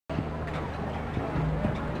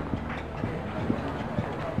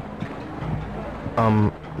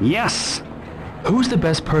Yes. Who's the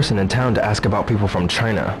best person in town to ask about people from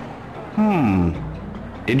China?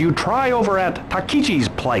 Did you try over at Takichi's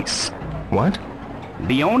place? What?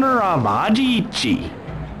 The owner of Ajiichi.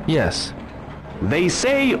 Yes. They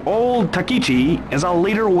say old Takichi is a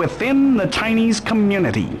leader within the Chinese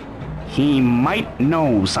community. He might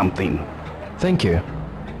know something. Thank you.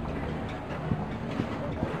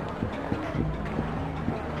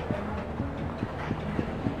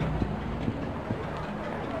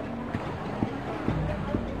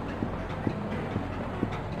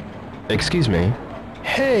 Excuse me.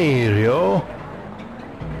 Hey, Ryo.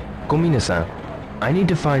 Gomine-san, I need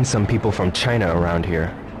to find some people from China around here.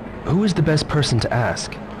 Who is the best person to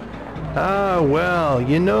ask? Well,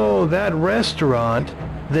 you know that restaurant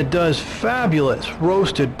that does fabulous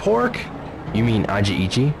roasted pork? You mean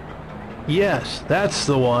Ajiichi? Yes, that's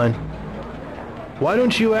the one. Why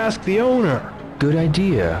don't you ask the owner? Good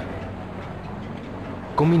idea.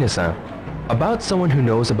 Gomine-san, about someone who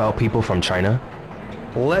knows about people from China?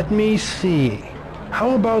 Let me see.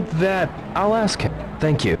 How about that? I'll ask him.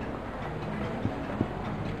 Thank you.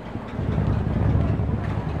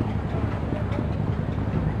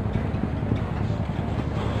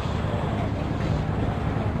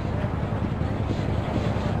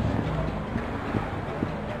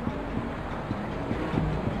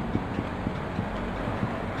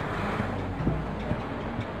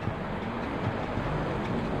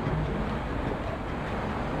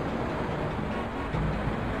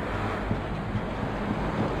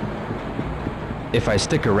 If I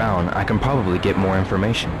stick around, I can probably get more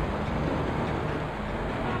information.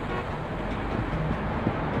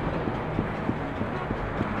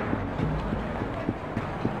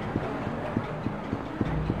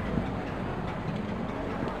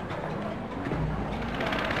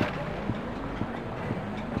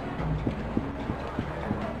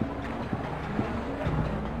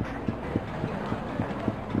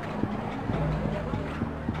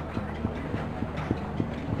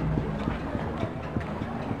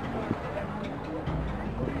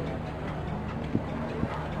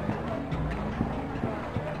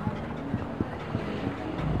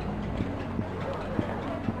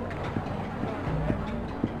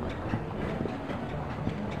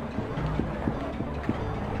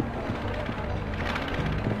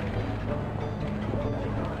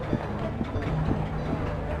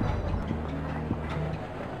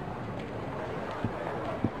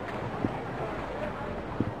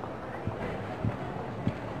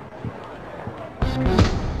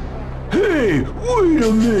 Hey, wait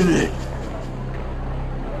a minute!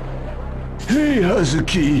 Hey,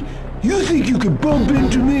 Hazuki, you think you could bump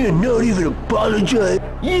into me and not even apologize?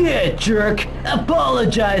 Yeah, jerk!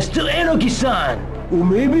 Apologize to Enoki-san! Or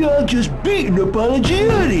maybe I'll just beat an apology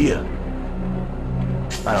out of you.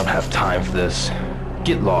 I don't have time for this.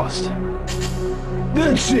 Get lost.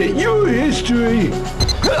 That's it, your history!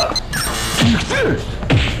 Ha! Take this!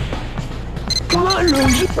 Come on,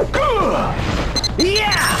 Rose!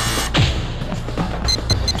 Yeah!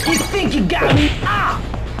 You think you got me? Ah!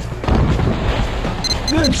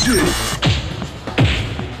 That's it!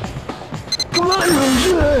 Come on,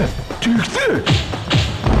 Rose! Take this!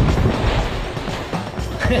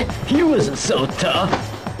 You wasn't so tough.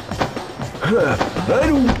 I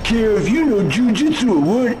don't care if you know jujitsu or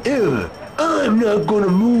whatever. I'm not gonna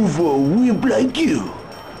move for a wimp like you.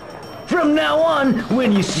 From now on,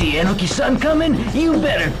 when you see Enoki-san coming, you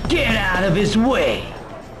better get out of his way.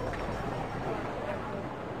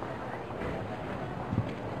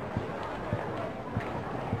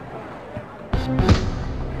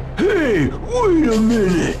 Hey, wait a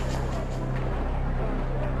minute!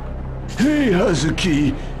 Hey,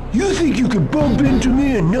 Hazuki, you think you could bump into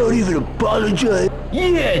me and not even apologize?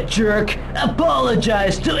 Yeah, jerk!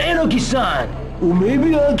 Apologize to Enoki-san! Or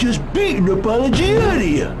maybe I'll just beat an apology out of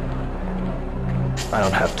you. I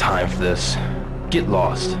don't have time for this. Get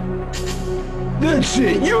lost. That's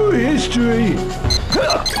it, your history!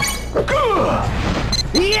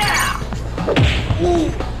 Yeah!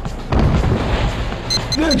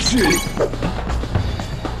 That's it!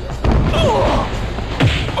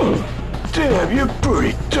 Damn, you're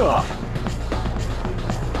pretty tough.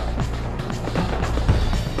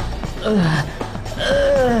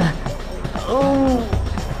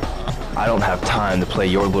 I don't have time to play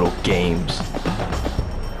your little games.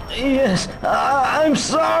 Yes, I'm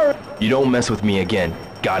sorry. You don't mess with me again.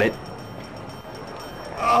 Got it?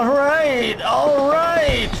 Alright,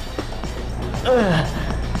 alright.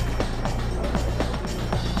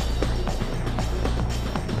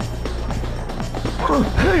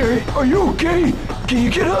 Hey, are you okay? Can you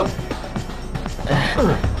get up?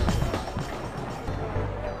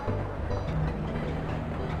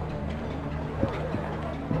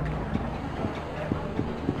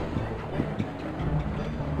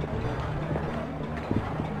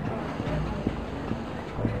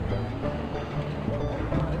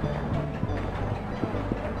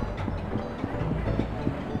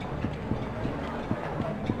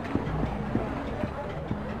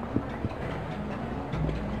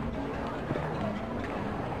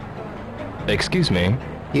 Excuse me.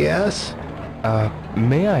 Yes?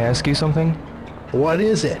 May I ask you something? What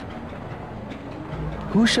is it?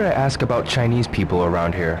 Who should I ask about Chinese people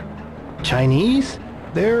around here? Chinese?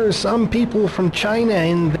 There are some people from China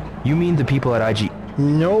in the... You mean the people at IG?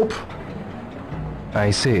 Nope.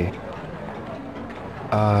 I see.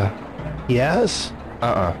 Yes?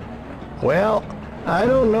 Well, I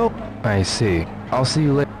don't know. I see. I'll see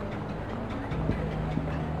you later.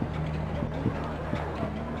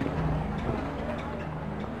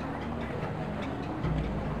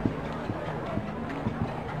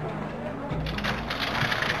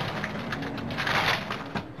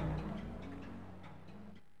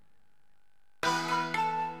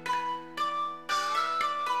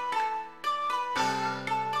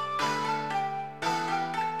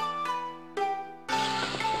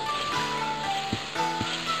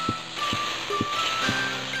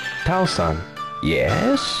 Tao-san,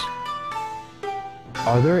 Yes?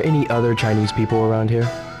 are there any other Chinese people around here?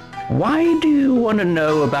 Why do you want to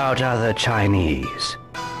know about other Chinese?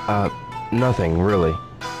 Nothing, really.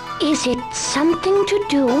 Is it something to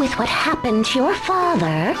do with what happened to your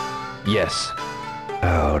father? Yes.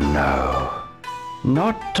 Oh no.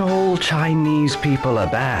 Not all Chinese people are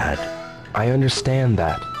bad. I understand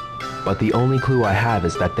that, but the only clue I have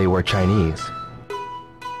is that they were Chinese.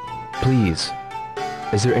 Please,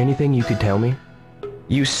 is there anything you could tell me?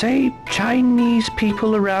 You say Chinese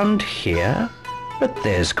people around here? But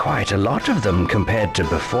there's quite a lot of them compared to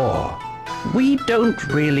before. We don't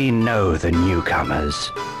really know the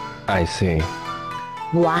newcomers. I see.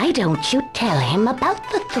 Why don't you tell him about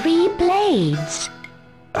the 3 blades?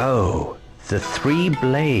 Oh, the 3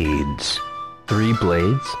 blades. 3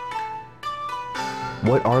 blades?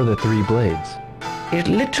 What are the 3 blades? It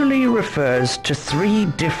literally refers to 3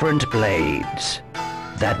 different blades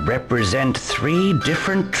that represent 3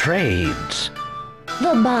 different trades.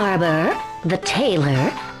 The barber, the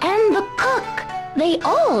tailor, and the cook. They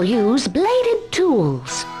all use bladed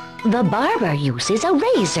tools. The barber uses a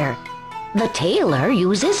razor. The tailor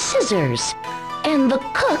uses scissors. And the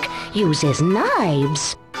cook uses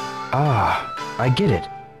knives. Ah, I get it.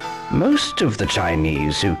 Most of the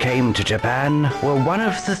Chinese who came to Japan were one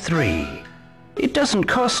of the 3. It doesn't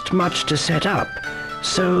cost much to set up,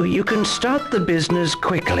 so you can start the business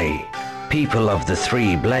quickly. People of the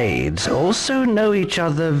 3 blades also know each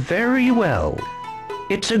other very well.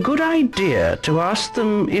 It's a good idea to ask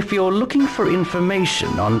them if you're looking for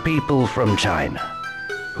information on people from China.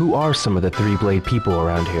 Who are some of the 3 blade people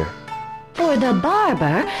around here? For the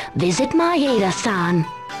barber, visit Maeda-san.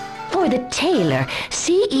 For the tailor,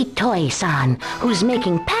 see Itoi-san, who's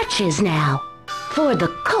making patches now. For the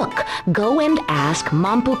cook, go and ask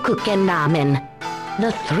Mampukuken Ramen.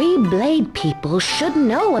 The 3 blade people should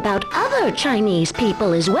know about other Chinese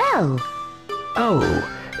people as well. Oh,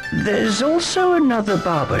 there's also another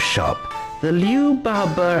barber shop, the Liu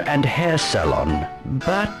Barber and Hair Salon.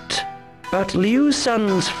 But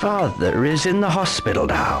Liu-san's father is in the hospital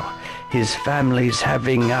now. His family's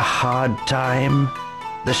having a hard time.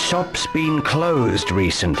 The shop's been closed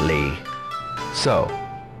recently. So,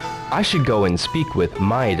 I should go and speak with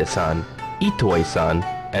Maeda-san, Itoi-san,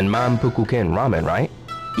 and Mampukuken Ramen, right?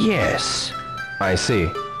 Yes. I see.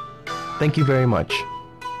 Thank you very much.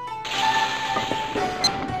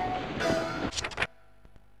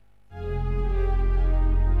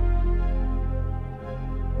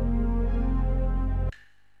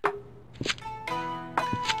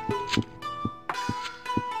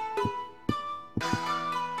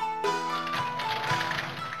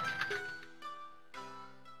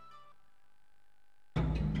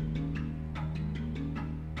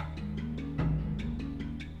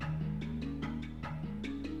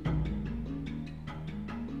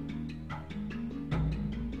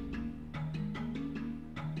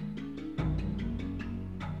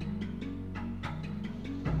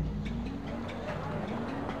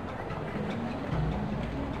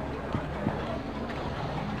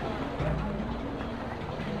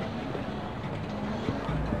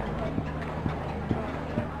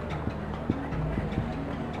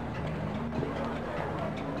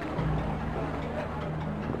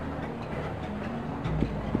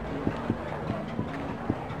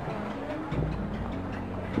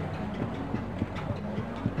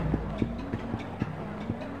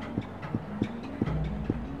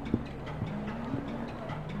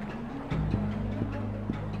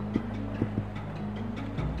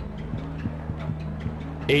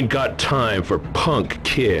 Ain't got time for punk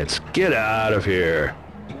kids. Get out of here.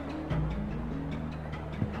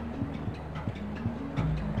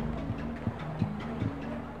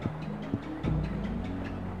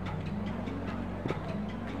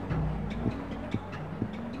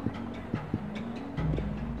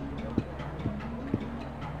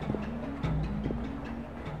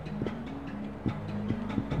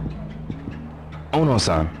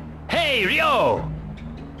 Ono-san. Hey, Ryo!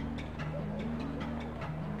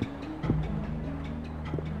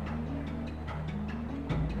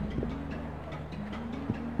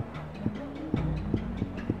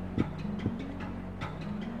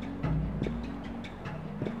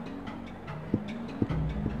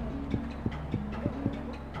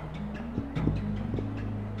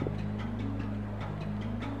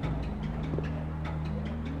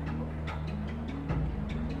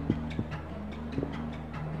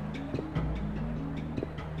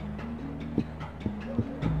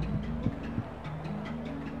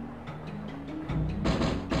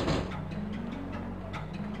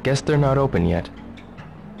 Guess they're not open yet.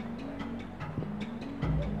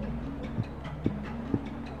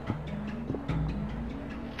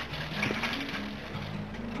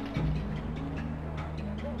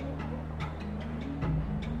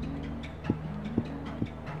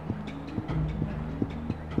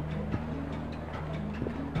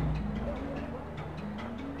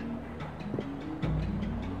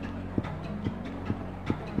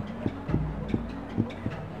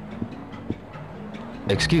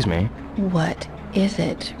 Excuse me. What is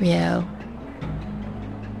it, Ryo?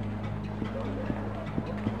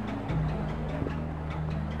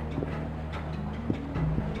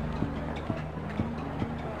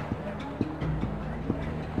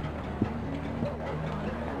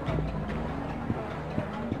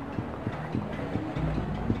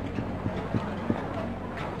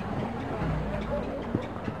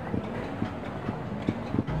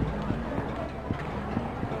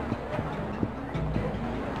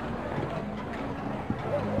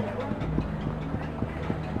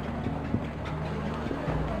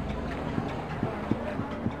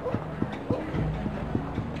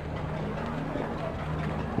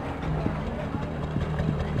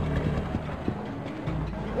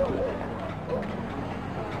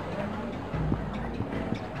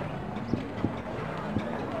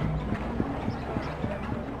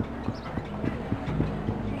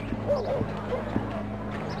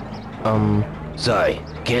 Sorry,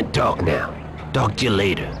 can't talk now. Talk to you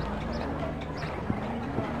later.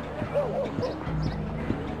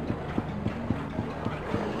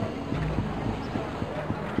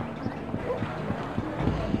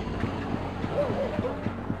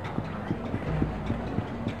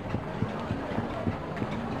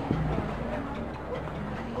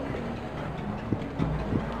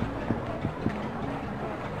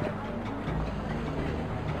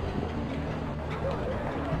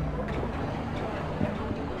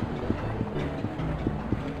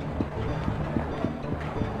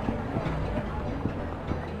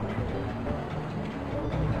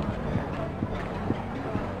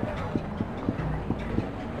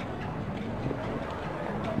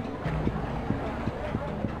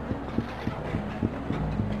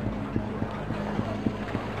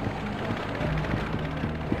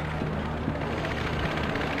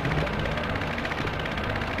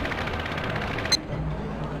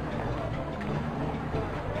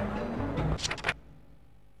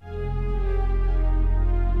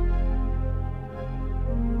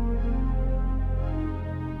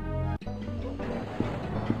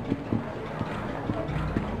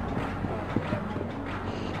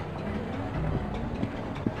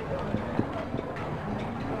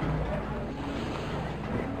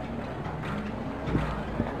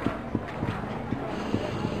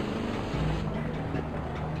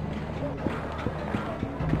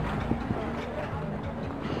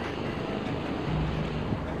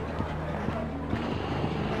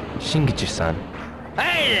 Shingichi-san,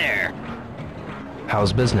 Hey there!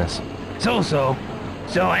 how's business? So-so.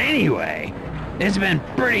 So anyway, it's been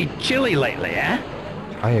pretty chilly lately, eh?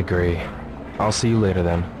 I agree. I'll see you later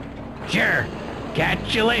then. Sure.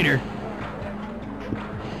 Catch you later.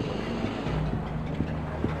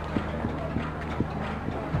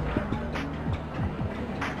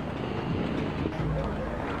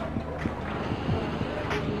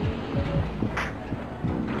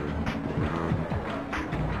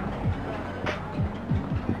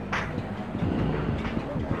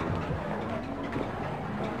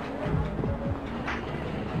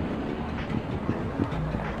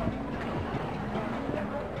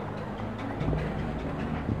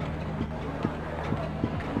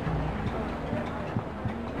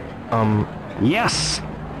 Yes.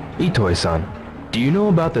 Itoi-san, do you know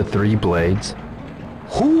about the 3 blades?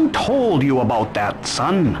 Who told you about that,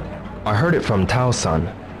 son? I heard it from Tao-san.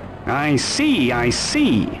 I see, I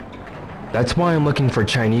see. That's why I'm looking for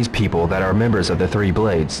Chinese people that are members of the 3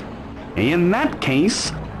 blades. In that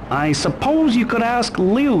case, I suppose you could ask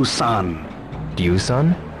Liu-san.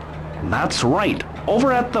 Liu-san? That's right,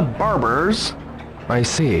 over at the barber's. I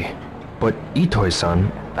see. But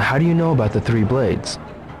Itoi-san, how do you know about the three blades?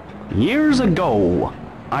 Years ago,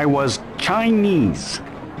 I was Chinese.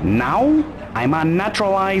 Now, I'm a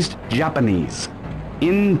naturalized Japanese.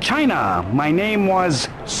 In China, my name was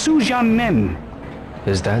Su Jianmen.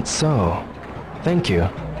 Is that so? Thank you.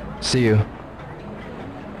 See you.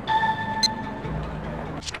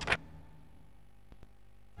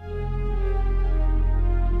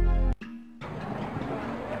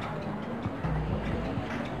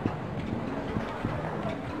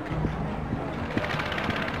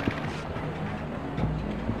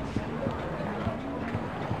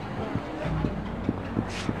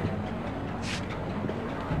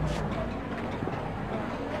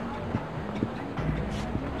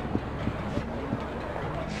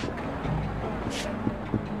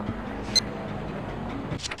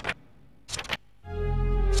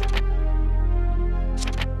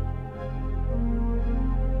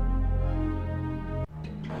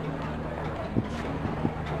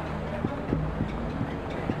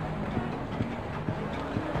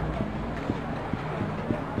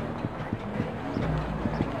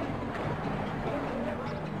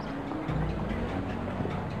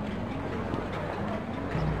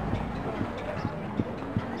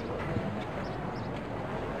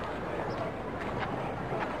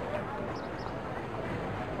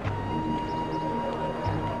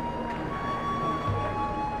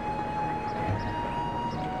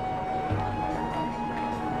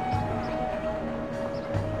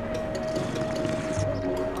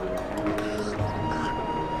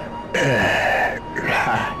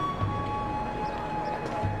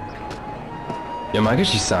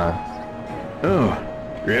 Yamaguchi-san,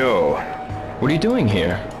 Oh, Ryo. what are you doing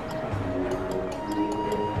here?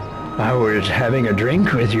 I was having a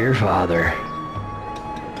drink with your father.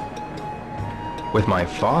 With my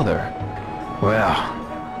father?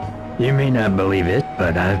 Well, you may not believe it,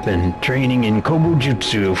 but I've been training in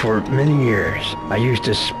Kobujutsu for many years. I used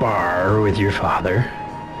to spar with your father.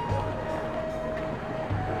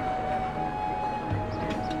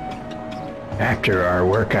 After our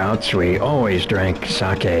workouts, we always drank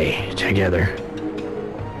sake together.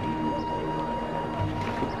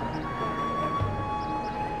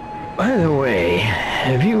 By the way,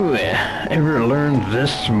 have you ever learned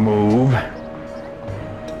this move?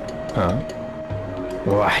 Huh?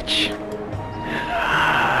 Watch.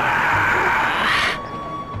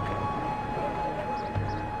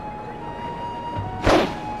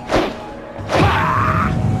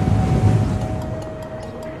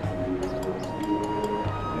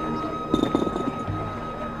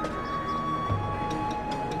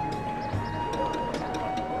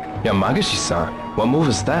 Yamaguchi-san, what move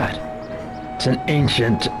is that? It's an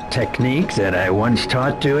ancient technique that I once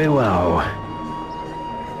taught to Iwao.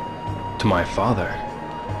 To my father.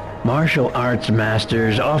 Martial arts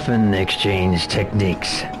masters often exchange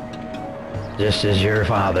techniques, just as your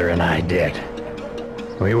father and I did.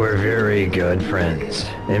 We were very good friends.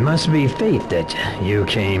 It must be fate that you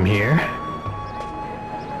came here.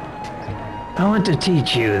 I want to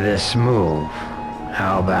teach you this move.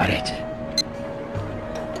 How about it?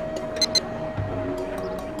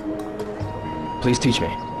 Please teach me.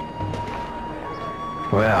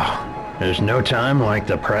 Well, there's no time like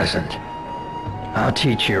the present. I'll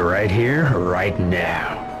teach you right here, right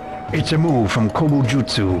now. It's a move from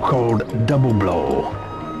Kobujutsu called Double Blow.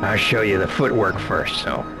 I'll show you the footwork first,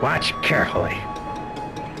 so watch carefully.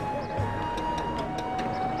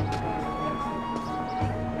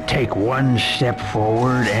 Take one step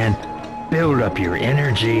forward and build up your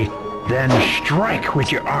energy, then strike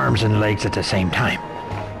with your arms and legs at the same time.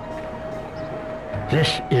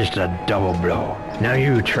 This is the double blow. Now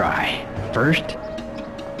you try. First,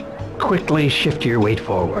 quickly shift your weight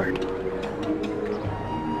forward.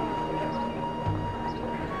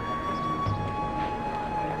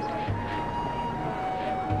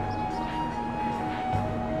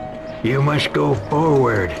 You must go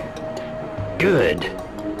forward. Good.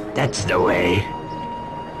 That's the way.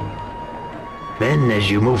 Then as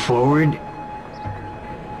you move forward,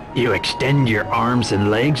 you extend your arms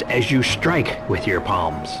and legs as you strike with your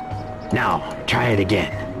palms. Now, try it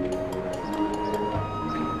again.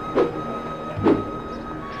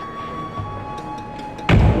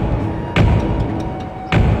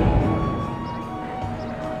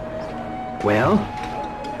 Well,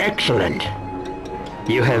 excellent.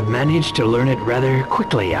 You have managed to learn it rather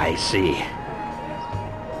quickly, I see.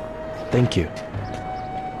 Thank you.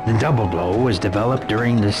 The double blow was developed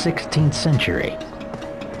during the 16th century.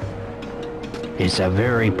 It's a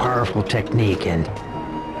very powerful technique, and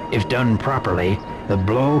if done properly, the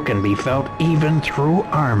blow can be felt even through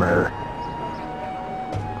armor.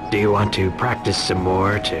 Do you want to practice some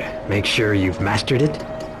more to make sure you've mastered it?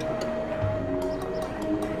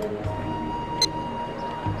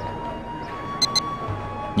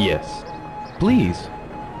 Yes. Please.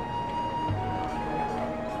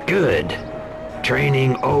 Good.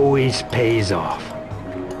 Training always pays off.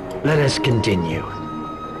 Let us continue.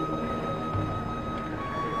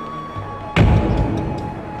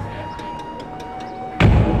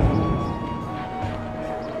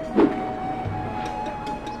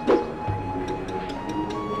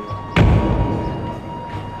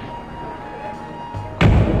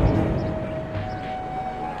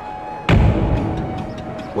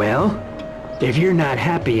 Well, if you're not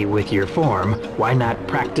happy with your form, why not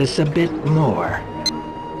practice a bit more?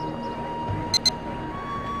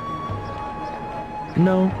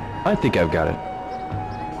 No, I think I've got it.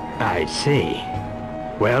 I see.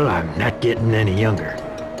 Well, I'm not getting any younger.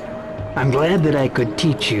 I'm glad that I could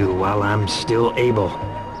teach you while I'm still able.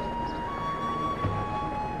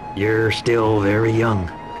 You're still very young.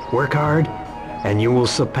 Work hard, and you will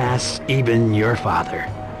surpass even your father.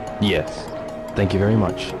 Yes. Thank you very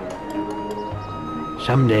much.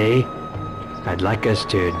 Someday, I'd like us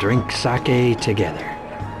to drink sake together.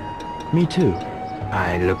 Me too.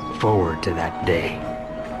 I look forward to that day.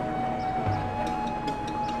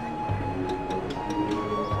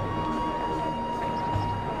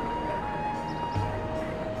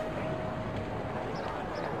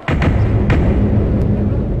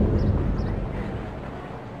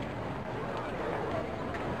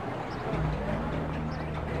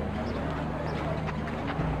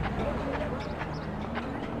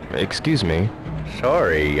 Excuse me.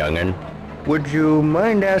 Sorry, young'un. Would you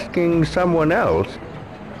mind asking someone else?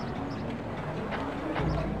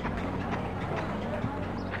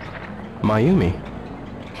 Mayumi.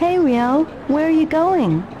 Hey, Rio. Where are you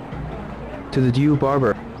going? To the Diu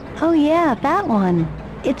Barber. Oh yeah, that one.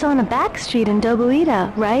 It's on a back street in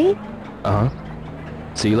Dobuita, right? Uh-huh.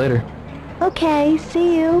 See you later. Okay,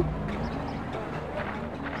 see you.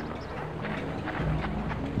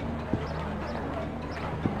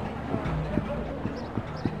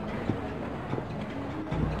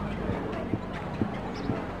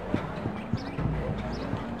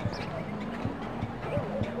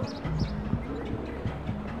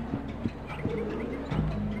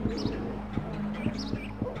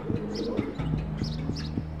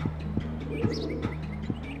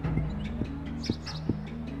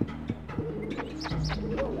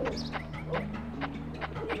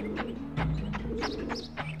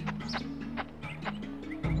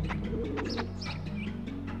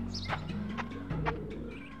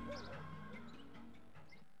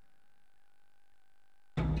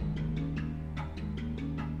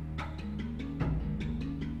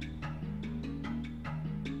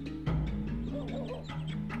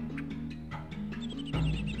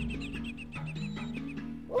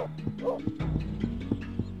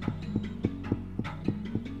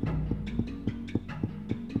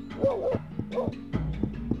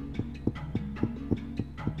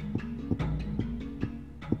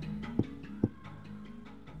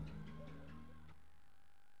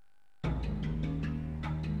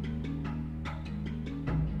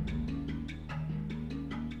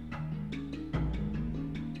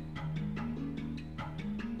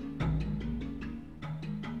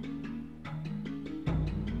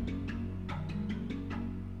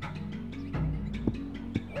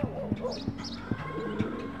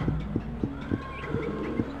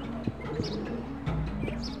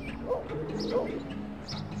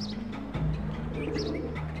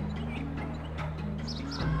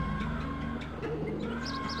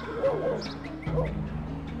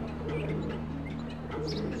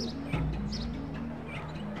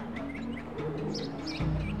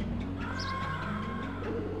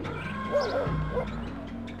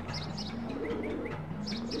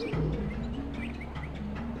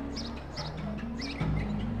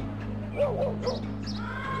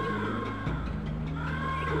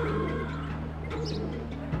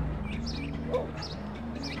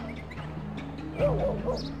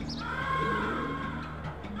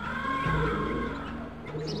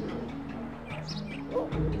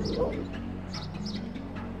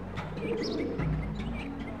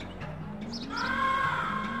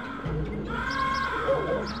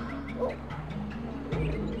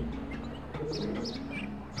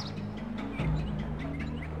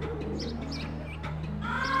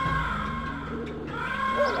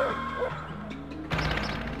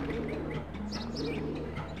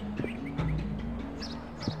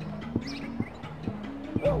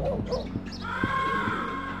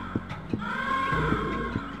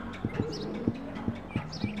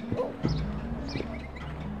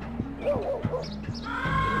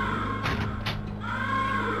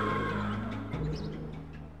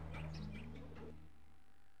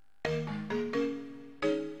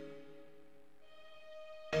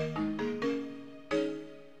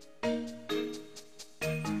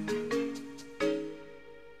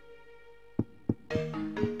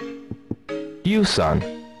 You-san.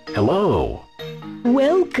 Hello.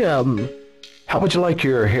 Welcome. How would you like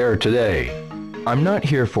your hair today? I'm not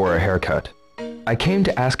here for a haircut. I came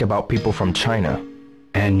to ask about people from China.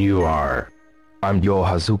 And you are? I'm Yo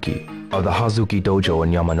Hazuki, of the Hazuki Dojo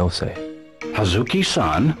in Yamanose.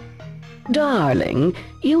 Hazuki-san? Darling,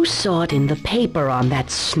 you saw it in the paper on that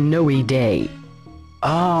snowy day.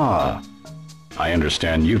 Ah, I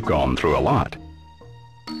understand you've gone through a lot.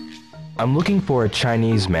 I'm looking for a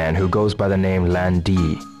Chinese man who goes by the name Lan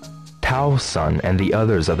Di. Tao-san and the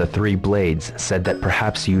others of the Three Blades said that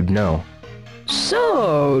perhaps you'd know.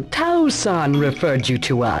 So, Tao-san referred you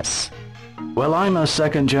to us. Well, I'm a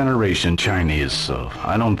second-generation Chinese, so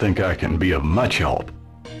I don't think I can be of much help.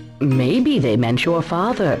 Maybe they meant your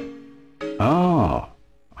father. Oh,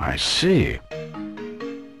 I see.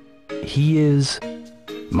 He is...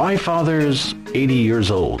 My father's 80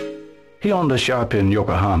 years old. He owned a shop in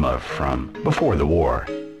Yokohama from before the war.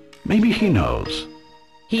 Maybe he knows.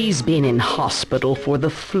 He's been in hospital for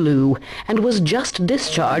the flu and was just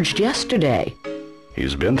discharged yesterday.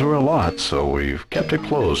 He's been through a lot, so we've kept it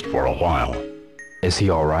closed for a while. Is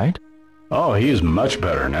he all right? Oh, he's much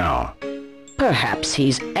better now. Perhaps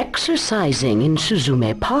he's exercising in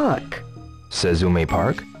Suzume Park. Suzume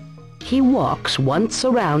Park? He walks once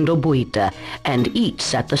around Obuita and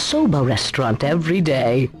eats at the soba restaurant every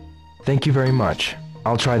day. Thank you very much.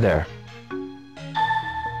 I'll try there.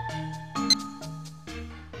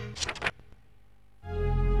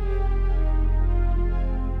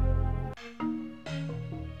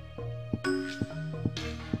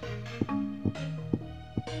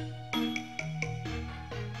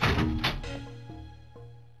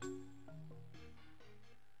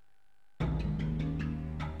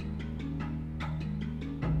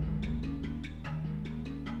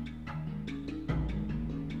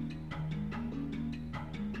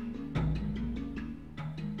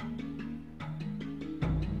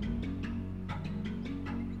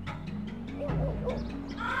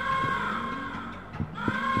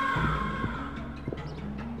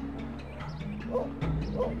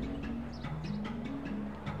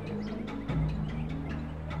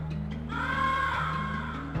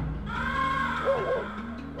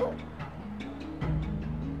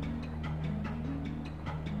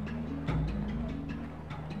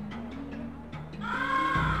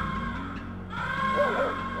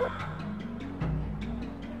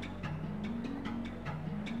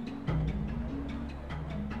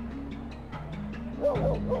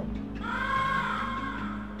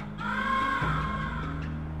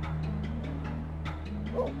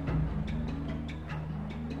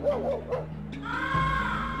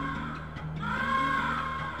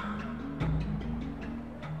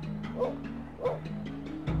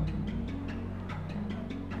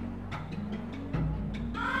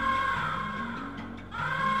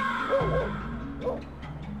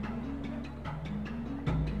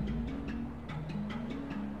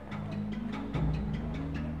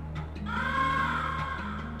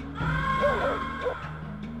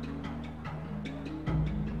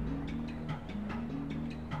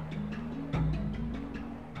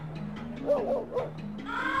 Whoa, whoa, whoa.